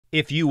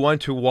If you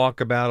want to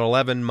walk about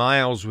 11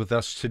 miles with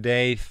us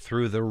today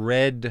through the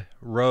red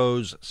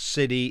rose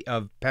city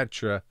of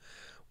Petra,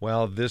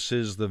 well, this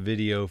is the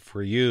video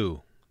for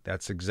you.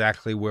 That's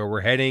exactly where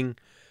we're heading,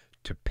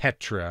 to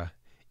Petra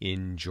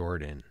in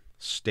Jordan.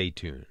 Stay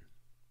tuned.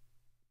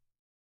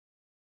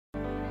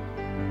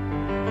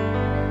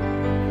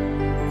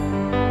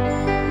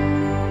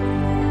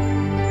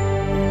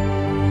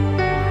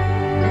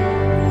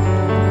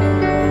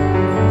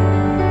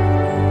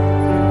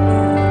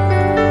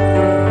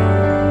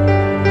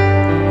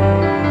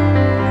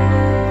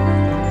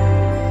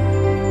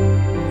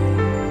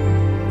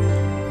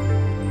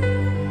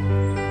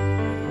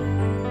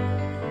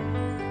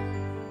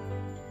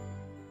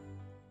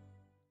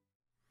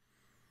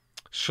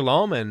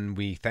 Shalom, and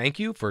we thank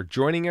you for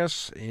joining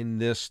us in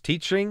this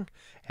teaching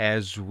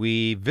as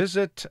we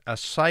visit a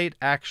site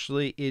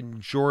actually in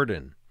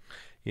Jordan.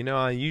 You know,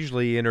 I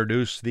usually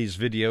introduce these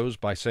videos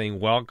by saying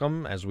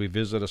welcome as we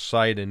visit a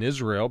site in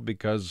Israel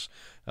because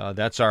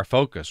that's our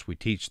focus. We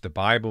teach the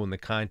Bible in the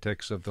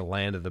context of the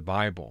land of the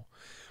Bible.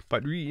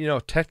 But, you know,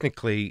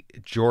 technically,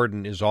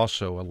 Jordan is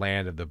also a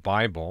land of the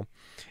Bible.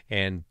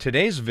 And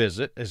today's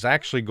visit is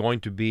actually going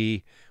to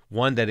be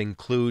one that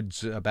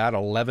includes about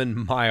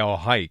 11-mile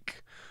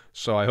hike.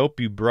 So I hope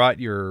you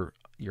brought your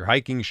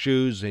hiking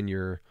shoes and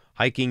your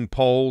hiking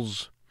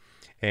poles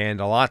and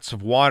lots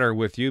of water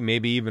with you,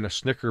 maybe even a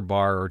Snicker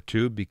bar or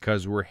two,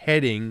 because we're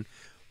heading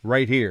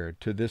right here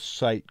to this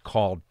site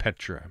called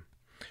Petra.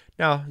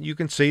 Now, you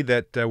can see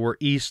that we're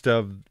east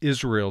of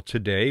Israel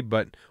today,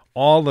 but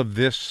all of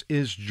this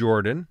is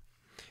Jordan.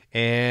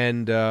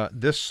 And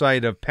this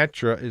site of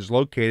Petra is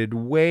located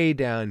way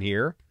down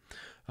here,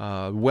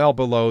 well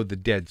below the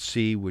Dead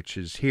Sea, which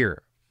is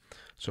here.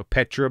 So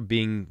Petra,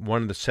 being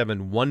one of the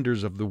 7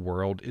 wonders of the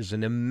world, is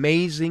an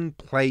amazing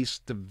place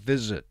to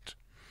visit.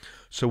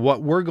 So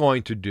what we're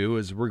going to do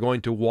is we're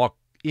going to walk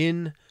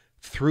in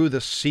through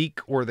the Seek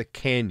or the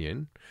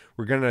canyon.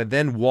 We're going to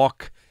then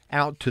walk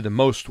out to the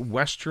most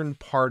western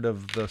part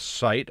of the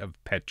site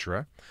of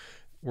Petra.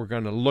 We're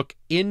going to look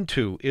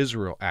into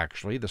Israel,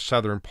 actually, the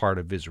southern part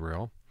of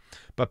Israel.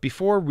 But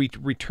before we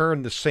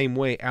return the same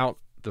way out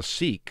the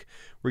Seek,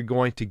 we're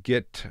going to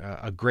get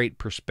a great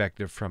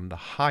perspective from the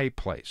high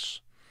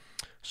place.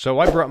 So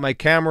I brought my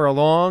camera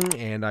along,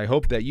 and I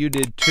hope that you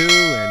did too,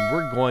 and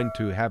we're going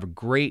to have a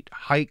great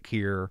hike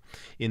here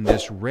in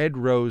this Red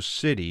Rose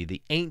City,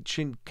 the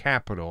ancient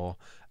capital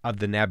of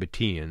the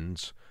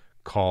Nabateans,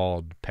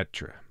 called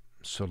Petra.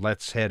 So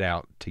let's head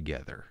out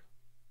together.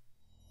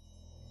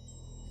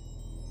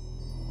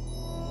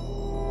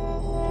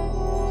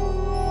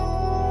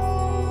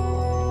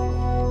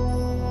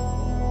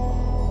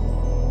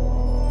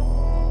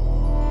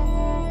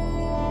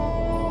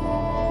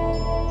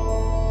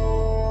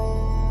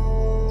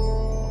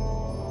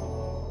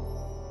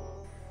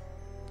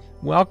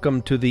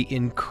 Welcome to the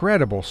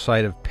incredible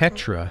site of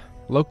Petra,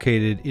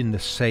 located in the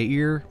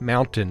Seir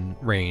mountain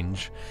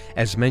range,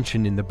 as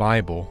mentioned in the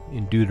Bible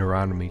in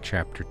Deuteronomy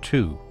chapter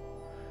 2.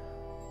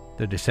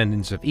 The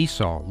descendants of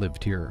Esau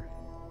lived here.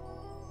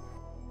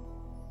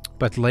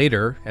 But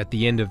later, at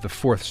the end of the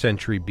 4th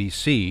century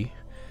BC,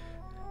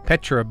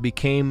 Petra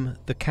became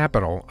the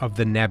capital of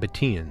the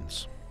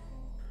Nabateans.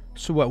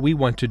 So what we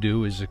want to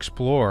do is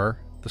explore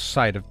the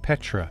site of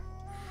Petra.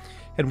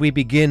 And we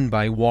begin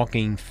by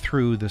walking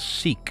through the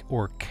Seek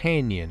or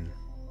canyon.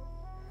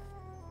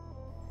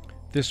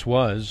 This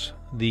was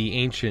the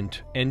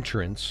ancient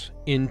entrance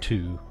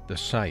into the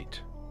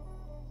site.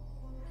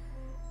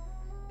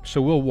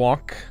 So we'll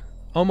walk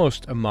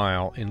almost a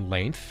mile in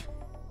length.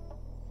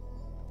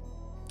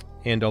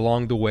 And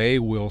along the way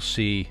we'll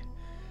see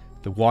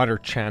the water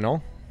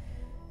channel.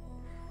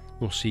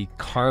 We'll see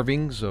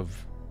carvings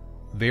of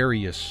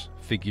various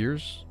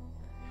figures,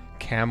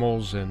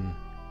 camels and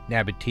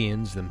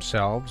Nabateans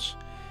themselves.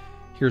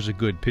 Here's a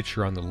good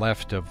picture on the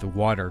left of the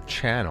water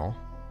channel.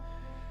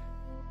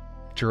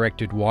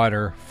 Directed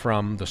water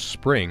from the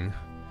spring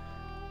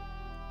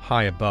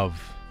high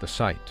above the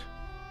site.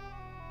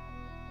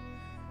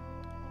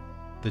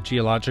 The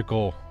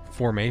geological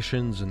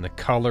formations and the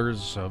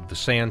colors of the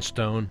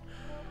sandstone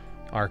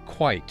are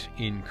quite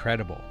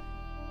incredible.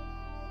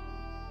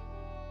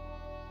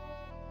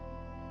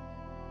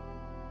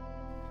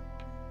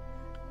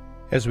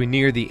 As we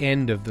near the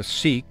end of the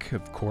Seek,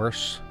 of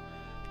course,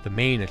 the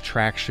main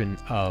attraction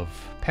of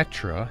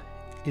Petra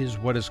is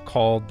what is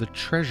called the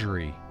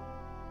Treasury.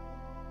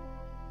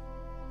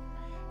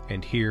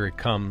 And here it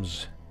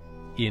comes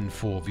in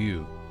full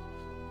view.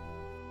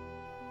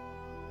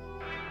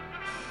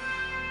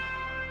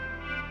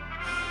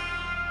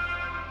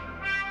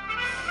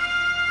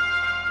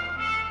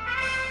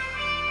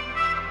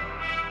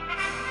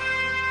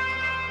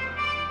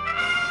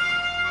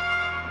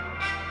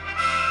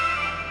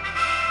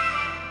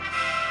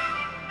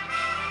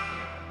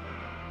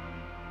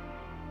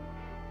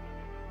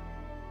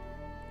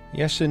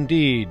 Yes,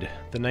 indeed,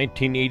 the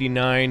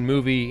 1989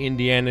 movie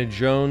Indiana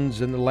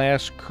Jones and the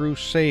Last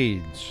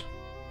Crusades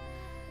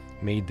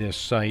made this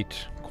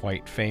site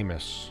quite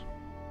famous.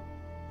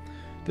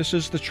 This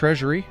is the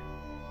Treasury,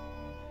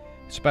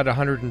 It's about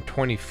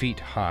 120 feet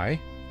high,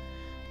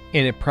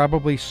 and it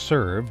probably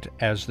served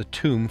as the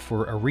tomb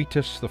for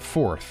Aretas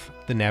IV,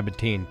 the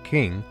Nabatean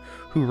king,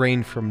 who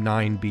reigned from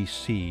 9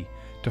 BC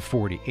to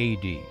 40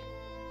 AD.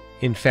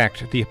 In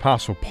fact, the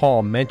Apostle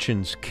Paul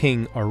mentions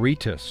King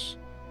Aretas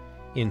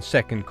in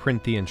 2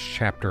 Corinthians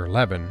chapter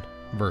 11,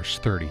 verse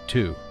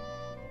 32.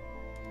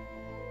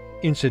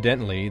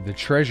 Incidentally, the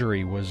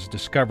treasury was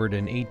discovered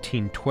in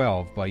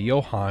 1812 by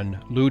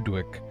Johann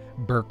Ludwig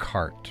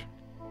Burckhardt.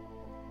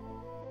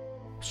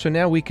 So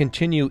now we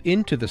continue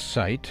into the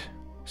site,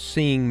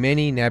 seeing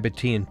many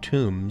Nabatean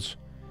tombs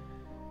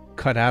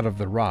cut out of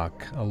the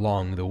rock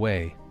along the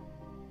way.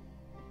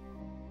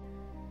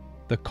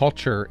 The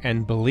culture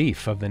and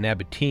belief of the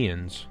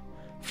Nabateans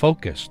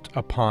focused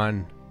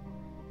upon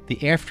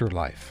the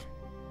afterlife.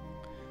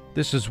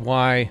 This is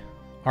why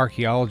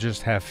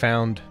archaeologists have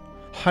found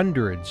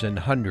hundreds and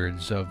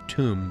hundreds of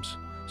tombs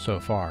so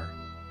far.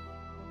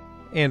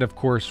 And of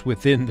course,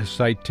 within the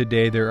site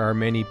today, there are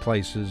many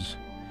places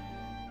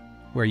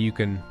where you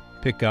can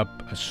pick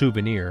up a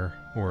souvenir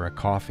or a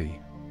coffee.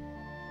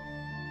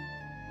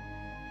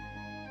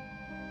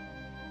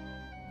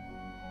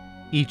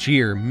 Each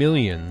year,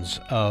 millions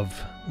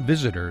of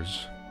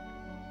visitors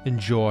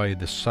enjoy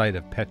the site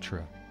of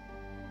Petra.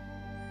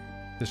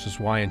 This is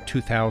why in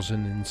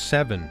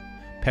 2007,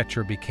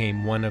 Petra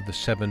became one of the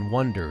 7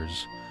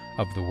 wonders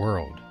of the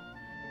world.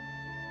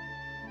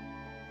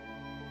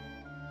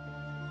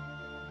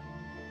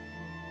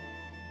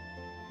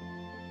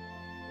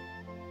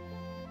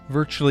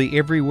 Virtually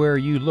everywhere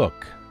you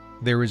look,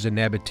 there is a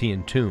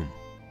Nabatean tomb.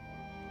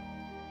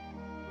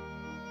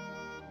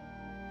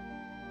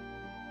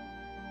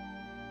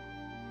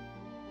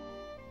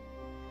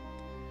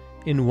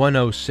 In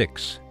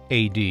 106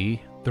 AD,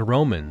 the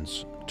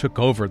Romans took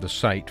over the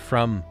site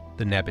from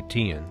the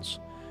Nabateans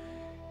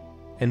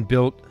and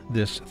built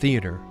this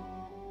theater.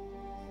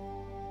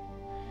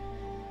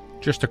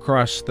 Just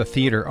across the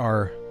theater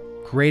are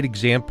great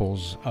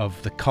examples of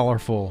the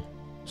colorful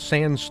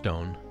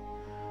sandstone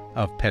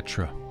of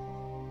Petra.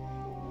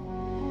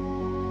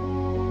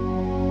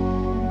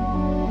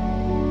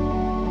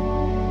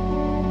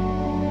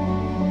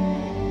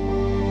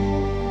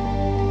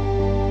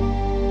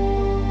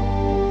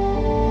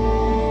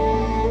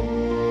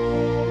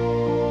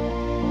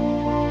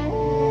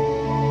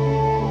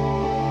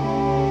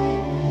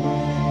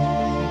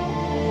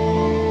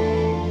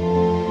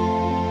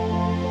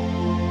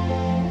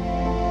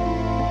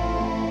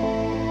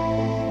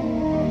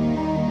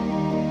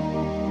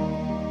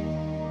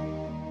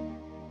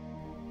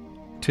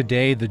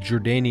 Today, the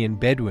Jordanian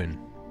Bedouin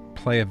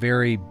play a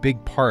very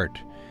big part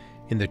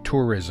in the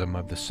tourism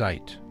of the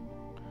site,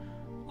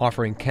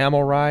 offering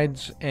camel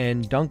rides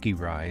and donkey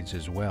rides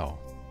as well.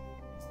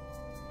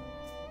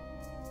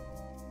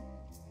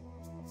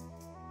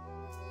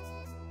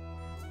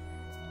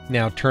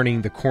 Now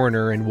turning the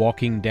corner and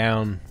walking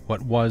down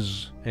what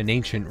was an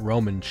ancient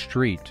Roman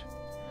street,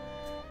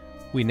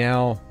 we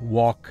now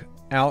walk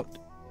out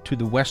to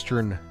the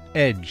western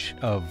edge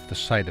of the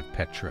site of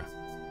Petra.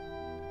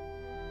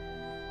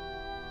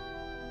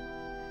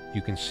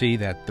 You can see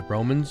that the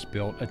Romans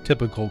built a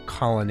typical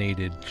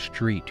colonnaded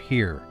street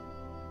here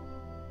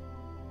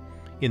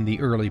in the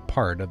early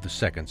part of the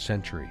 2nd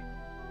century.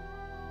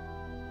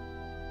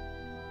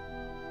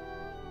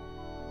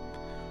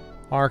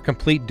 Our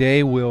complete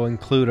day will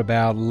include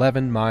about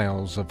 11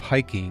 miles of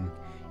hiking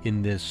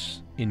in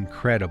this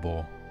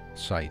incredible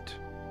site.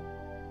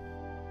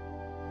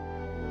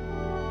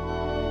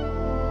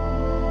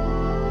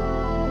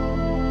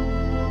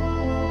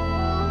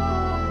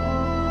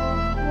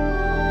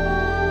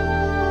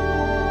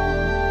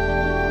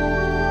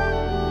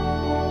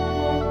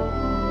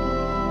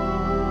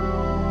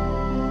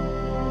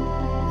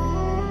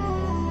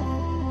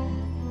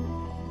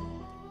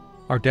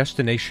 Our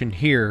destination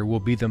here will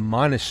be the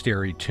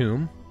Monastery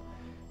Tomb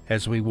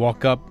as we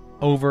walk up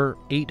over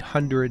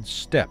 800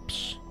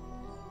 steps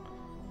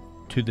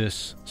to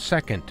this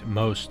second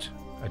most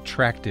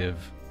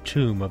attractive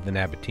tomb of the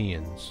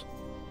Nabateans.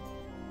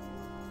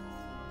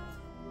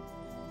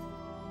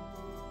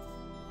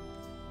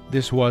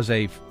 This was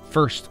a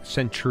 1st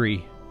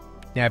century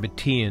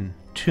Nabatean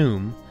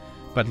tomb,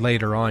 but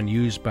later on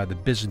used by the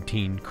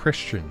Byzantine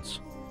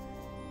Christians.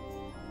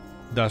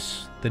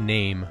 Thus the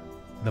name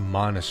the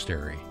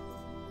monastery.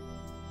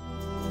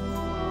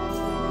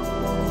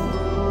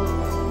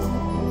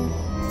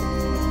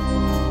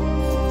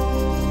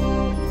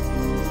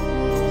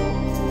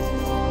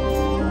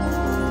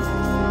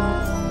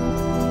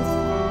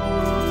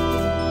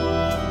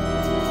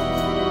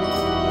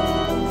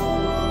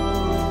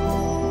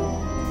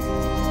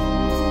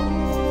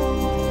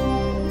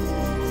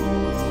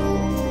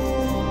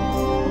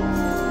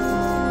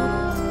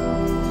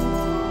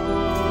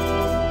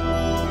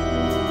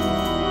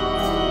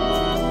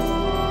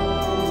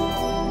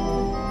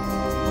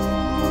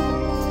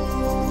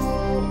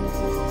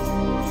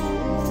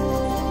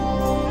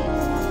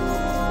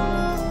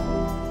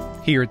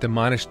 Here at the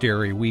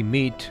monastery, we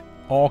meet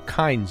all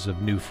kinds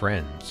of new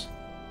friends.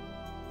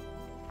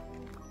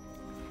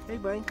 Hey,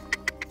 buddy.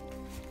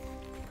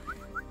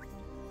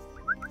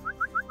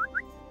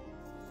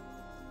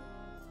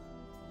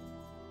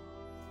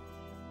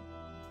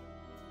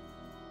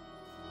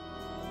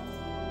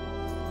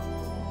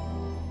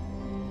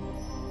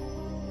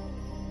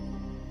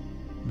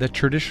 the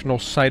traditional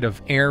site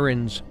of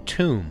Aaron's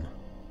tomb,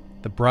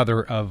 the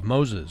brother of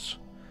Moses,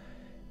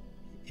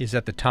 is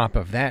at the top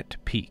of that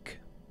peak.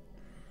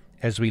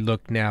 As we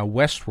look now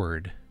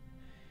westward,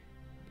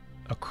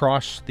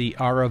 across the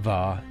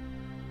Arava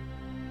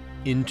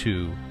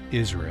into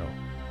Israel.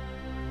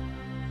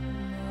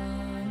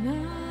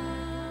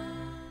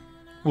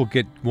 We'll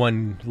get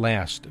one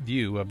last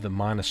view of the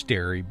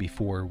monastery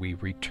before we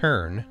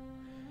return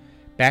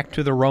back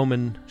to the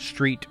Roman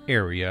street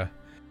area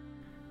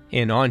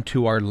and on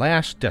to our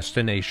last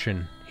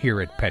destination here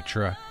at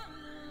Petra,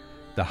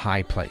 the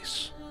high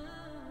place.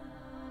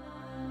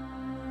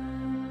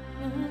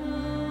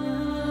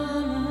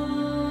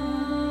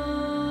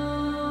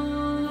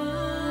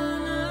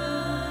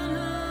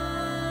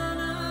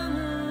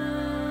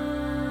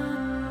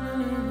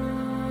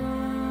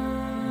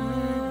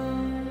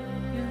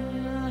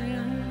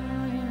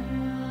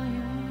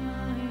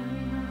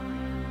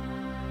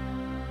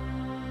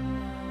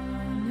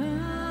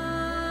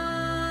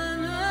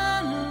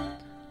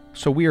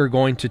 So we are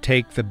going to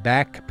take the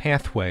back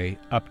pathway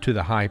up to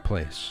the high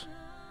place.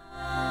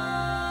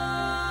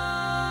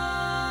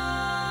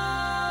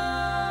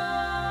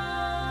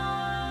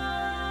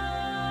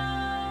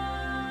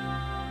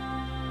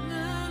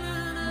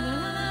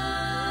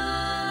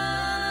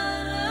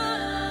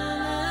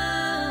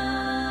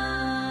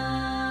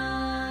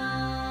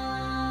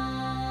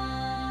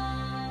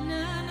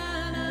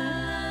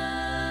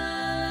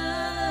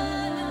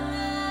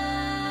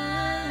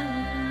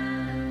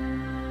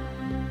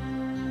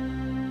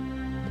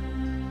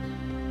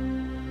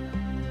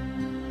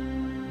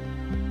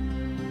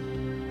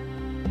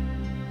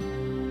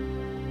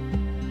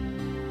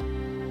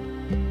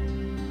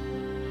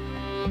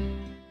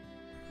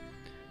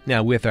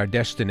 Now, with our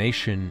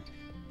destination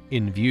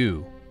in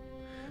view,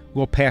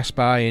 we'll pass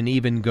by and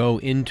even go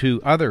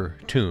into other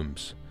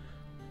tombs,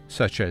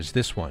 such as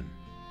this one,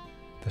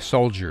 the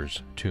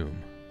soldier's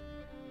tomb.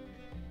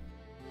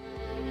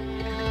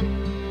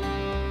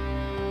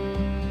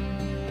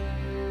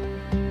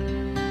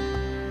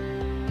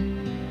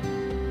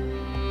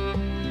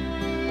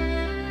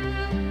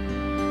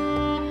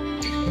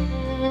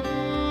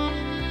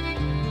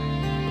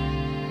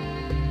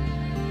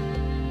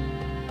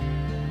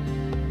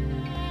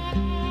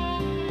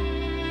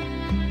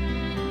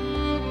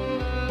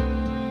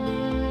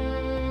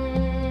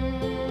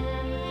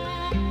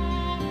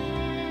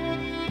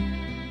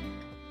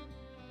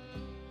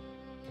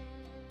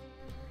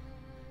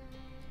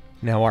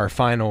 Now our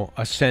final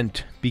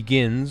ascent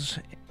begins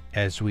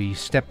as we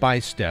step by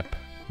step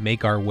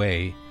make our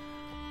way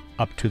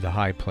up to the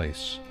high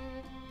place.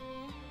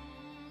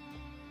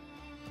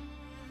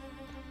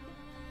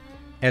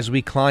 As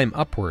we climb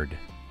upward,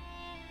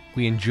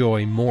 we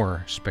enjoy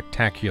more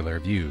spectacular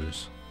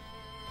views.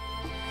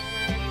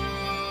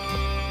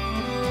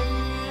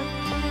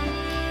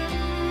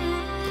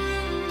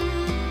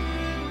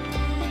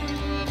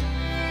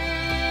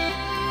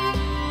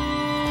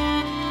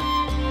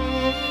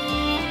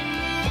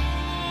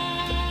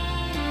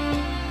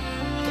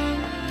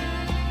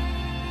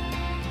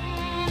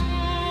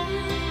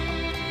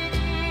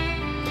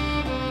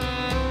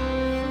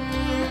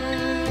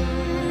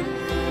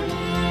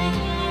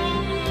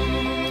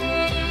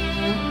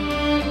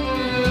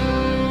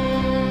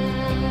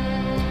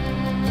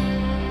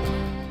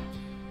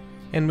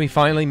 And we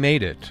finally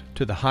made it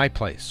to the high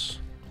place,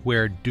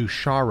 where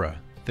Dushara,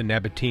 the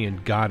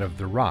Nabatean god of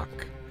the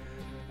rock,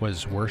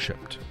 was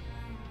worshipped.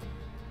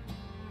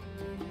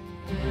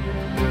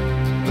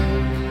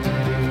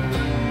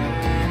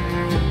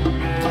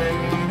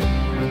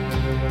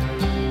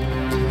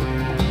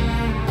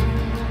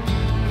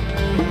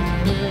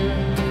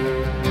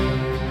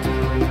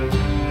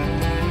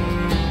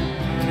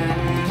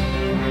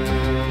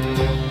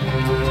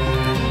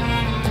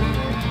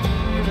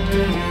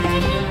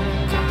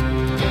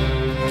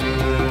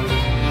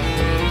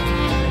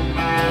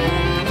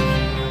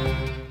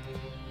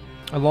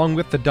 Along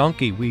with the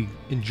donkey, we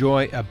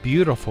enjoy a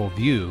beautiful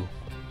view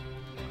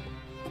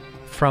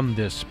from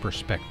this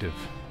perspective.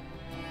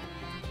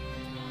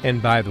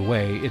 And by the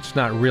way, it's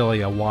not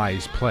really a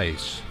wise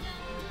place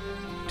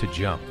to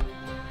jump.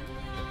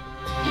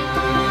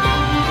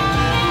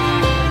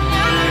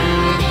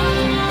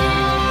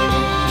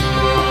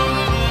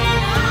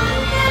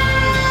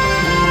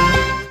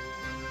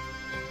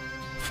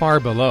 Far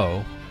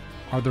below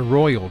are the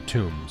royal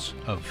tombs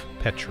of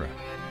Petra.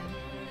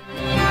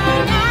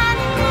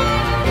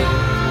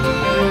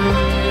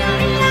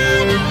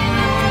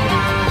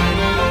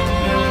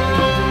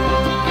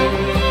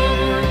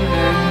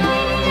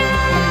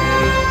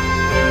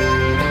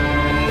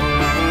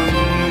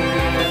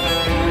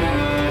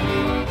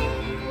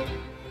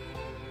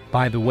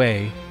 By the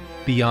way,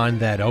 beyond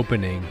that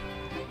opening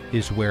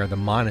is where the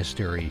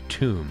Monastery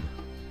Tomb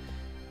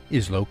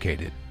is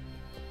located.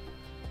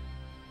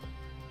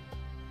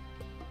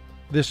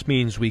 This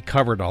means we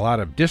covered a lot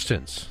of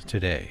distance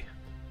today.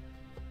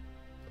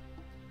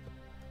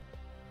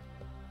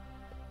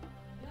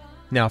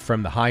 Now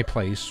from the high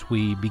place,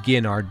 we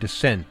begin our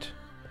descent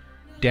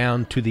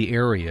down to the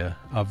area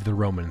of the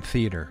Roman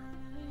theater.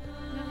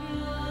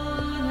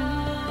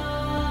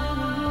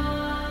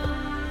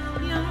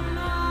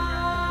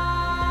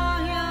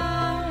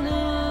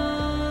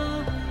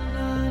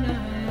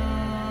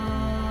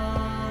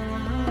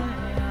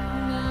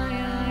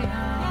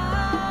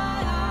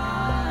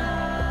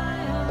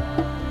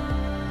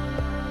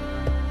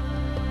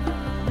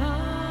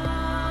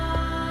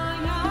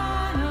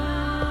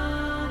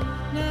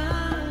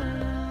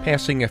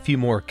 Passing a few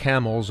more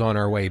camels on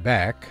our way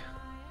back,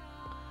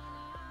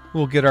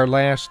 we'll get our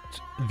last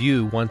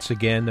view once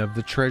again of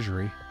the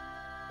Treasury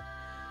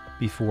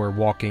before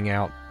walking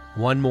out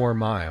one more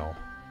mile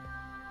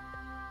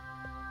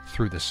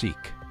through the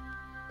Sikh.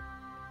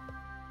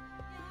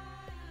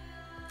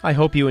 I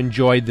hope you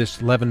enjoyed this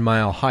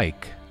 11-mile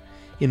hike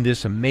in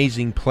this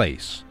amazing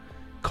place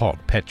called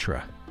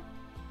Petra.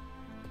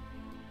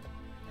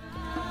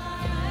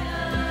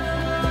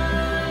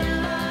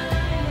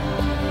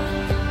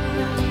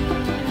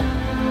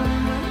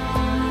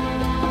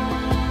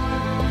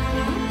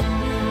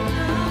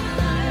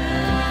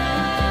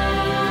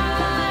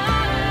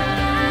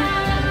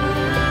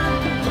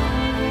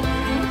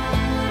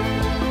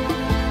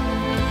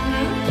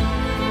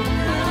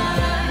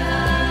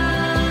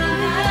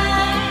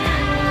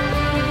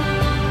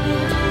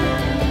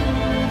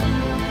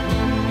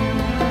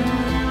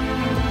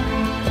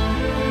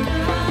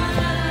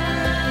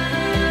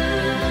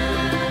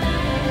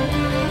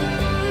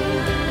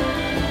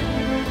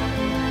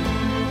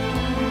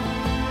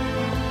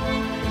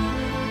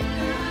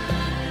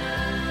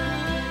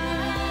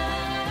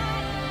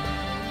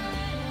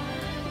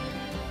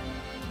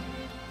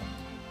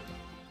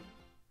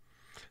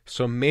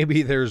 So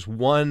maybe there's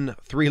one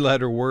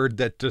three-letter word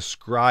that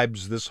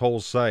describes this whole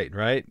site,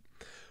 right?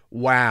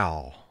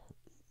 Wow.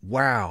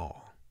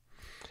 Wow.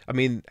 I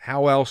mean,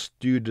 how else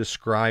do you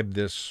describe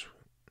this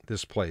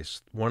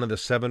place? One of the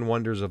 7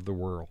 wonders of the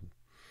world.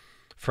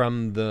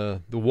 From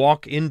the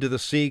walk into the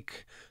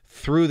Sikh,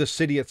 through the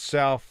city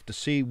itself, to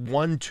see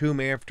one tomb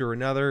after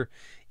another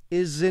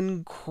is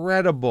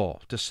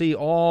incredible. To see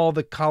all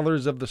the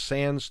colors of the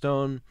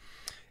sandstone,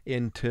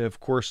 and to,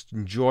 of course,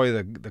 enjoy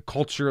the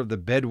culture of the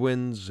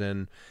Bedouins,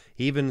 and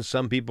even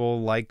some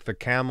people like the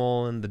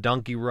camel and the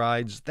donkey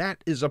rides.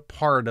 That is a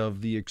part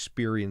of the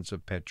experience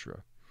of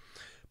Petra.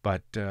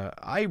 But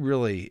I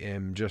really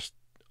am just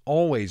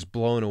always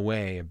blown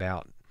away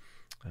about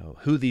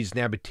who these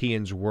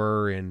Nabateans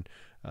were, and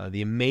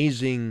the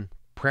amazing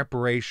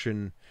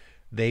preparation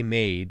they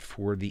made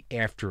for the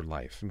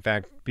afterlife. In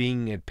fact,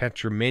 being at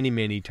Petra many,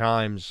 many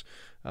times,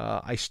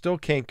 I still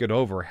can't get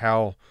over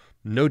how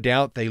no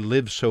doubt they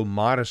lived so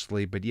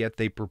modestly, but yet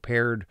they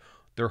prepared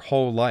their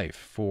whole life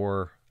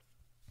for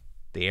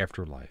the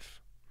afterlife.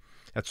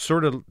 That's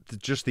sort of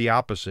just the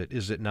opposite,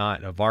 is it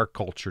not, of our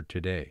culture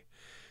today.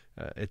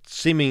 It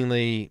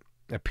seemingly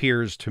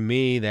appears to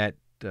me that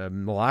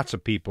lots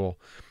of people,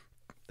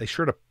 they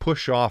sort of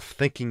push off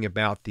thinking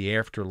about the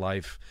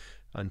afterlife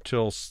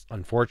until,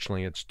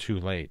 unfortunately, it's too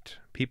late.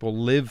 People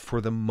live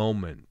for the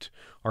moment.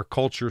 Our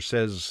culture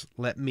says,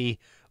 let me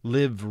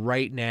live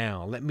right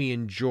now. Let me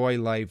enjoy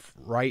life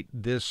right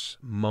this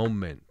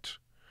moment.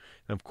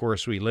 And of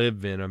course, we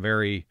live in a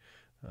very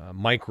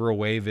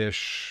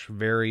microwave-ish,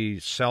 very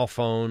cell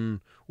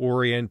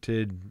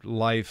phone-oriented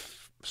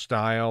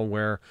lifestyle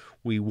where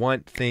we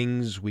want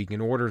things, we can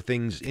order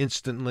things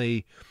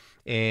instantly,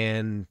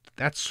 and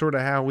that's sort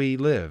of how we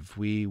live.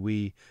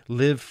 We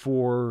live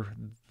for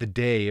the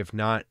day, if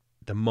not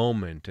the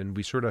moment, and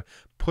we sort of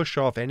push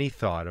off any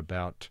thought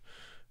about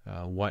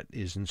what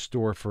is in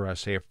store for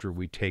us after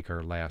we take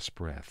our last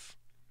breath.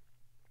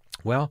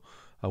 Well,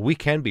 we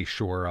can be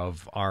sure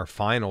of our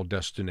final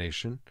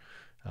destination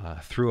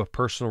through a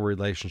personal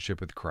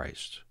relationship with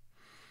Christ.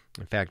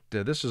 In fact,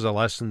 this is a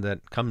lesson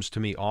that comes to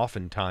me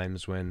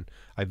oftentimes when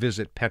I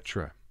visit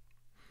Petra.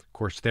 Of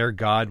course, their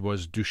god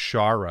was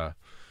Dushara,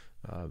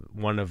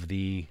 one of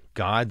the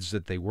gods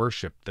that they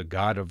worship, the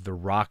god of the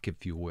rock,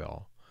 if you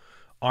will.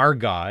 Our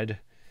God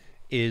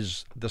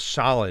is the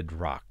solid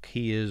rock.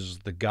 He is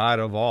the God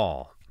of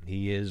all.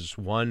 He is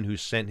one who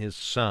sent his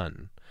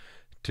Son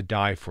to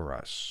die for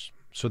us,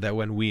 so that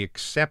when we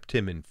accept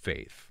him in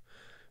faith,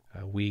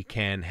 we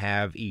can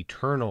have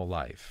eternal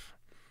life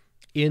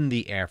in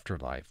the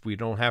afterlife. We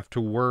don't have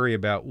to worry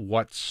about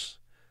what's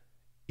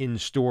in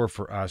store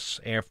for us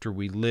after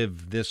we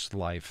live this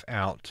life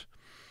out,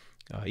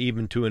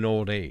 even to an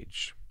old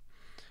age.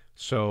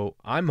 So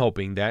I'm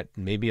hoping that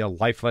maybe a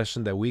life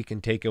lesson that we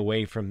can take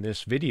away from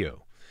this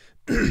video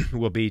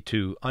will be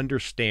to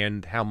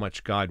understand how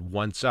much God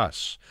wants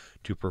us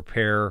to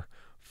prepare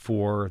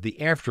for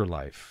the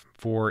afterlife,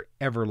 for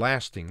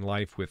everlasting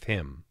life with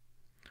him.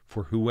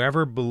 For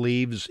whoever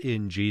believes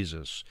in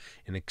Jesus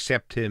and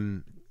accept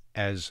him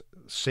as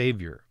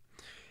Savior,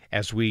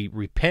 as we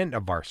repent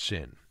of our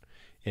sin,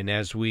 and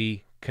as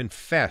we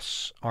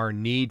confess our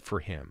need for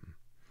him,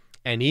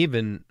 and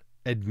even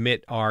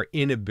admit our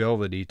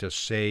inability to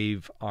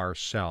save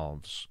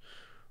ourselves.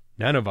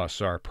 None of us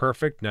are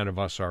perfect. None of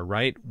us are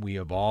right. We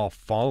have all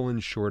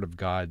fallen short of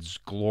God's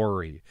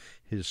glory,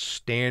 his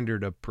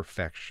standard of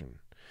perfection.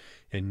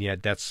 And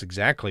yet that's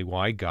exactly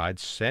why God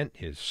sent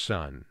his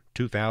Son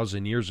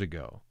 2,000 years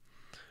ago,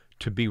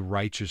 to be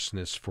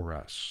righteousness for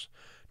us,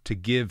 to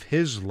give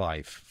his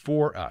life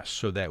for us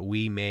so that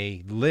we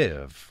may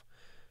live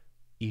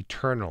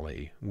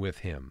eternally with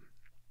him.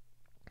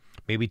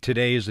 Maybe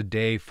today is a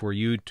day for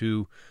you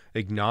to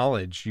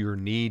acknowledge your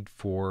need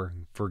for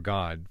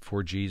God,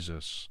 for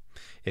Jesus.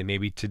 And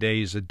maybe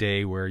today is a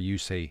day where you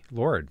say,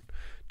 Lord,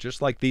 just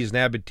like these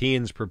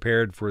Nabateans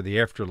prepared for the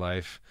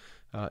afterlife,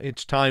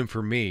 it's time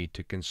for me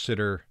to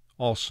consider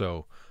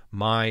also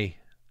my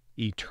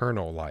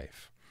eternal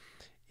life.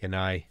 And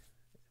I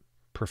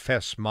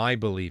profess my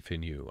belief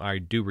in you. I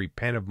do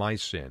repent of my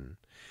sin,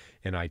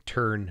 and I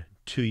turn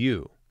to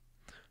you.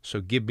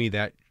 So give me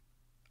that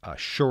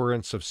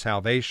assurance of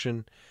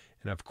salvation,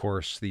 and of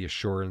course the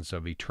assurance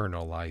of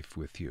eternal life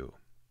with you.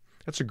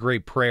 That's a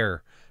great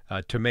prayer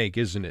to make,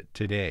 isn't it,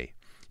 today,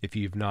 if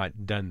you've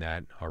not done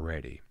that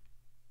already.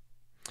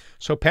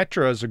 So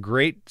Petra is a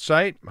great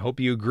site. I hope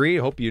you agree.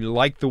 I hope you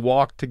like the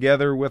walk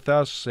together with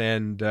us.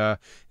 And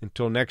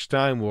until next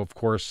time, we'll, of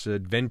course,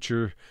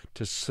 adventure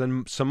to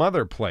some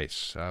other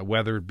place,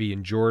 whether it be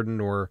in Jordan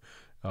or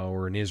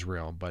in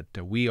Israel. But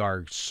we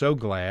are so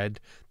glad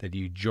that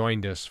you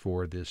joined us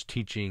for this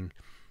teaching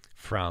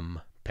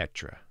from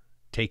Petra.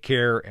 Take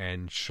care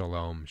and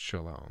shalom,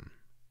 shalom.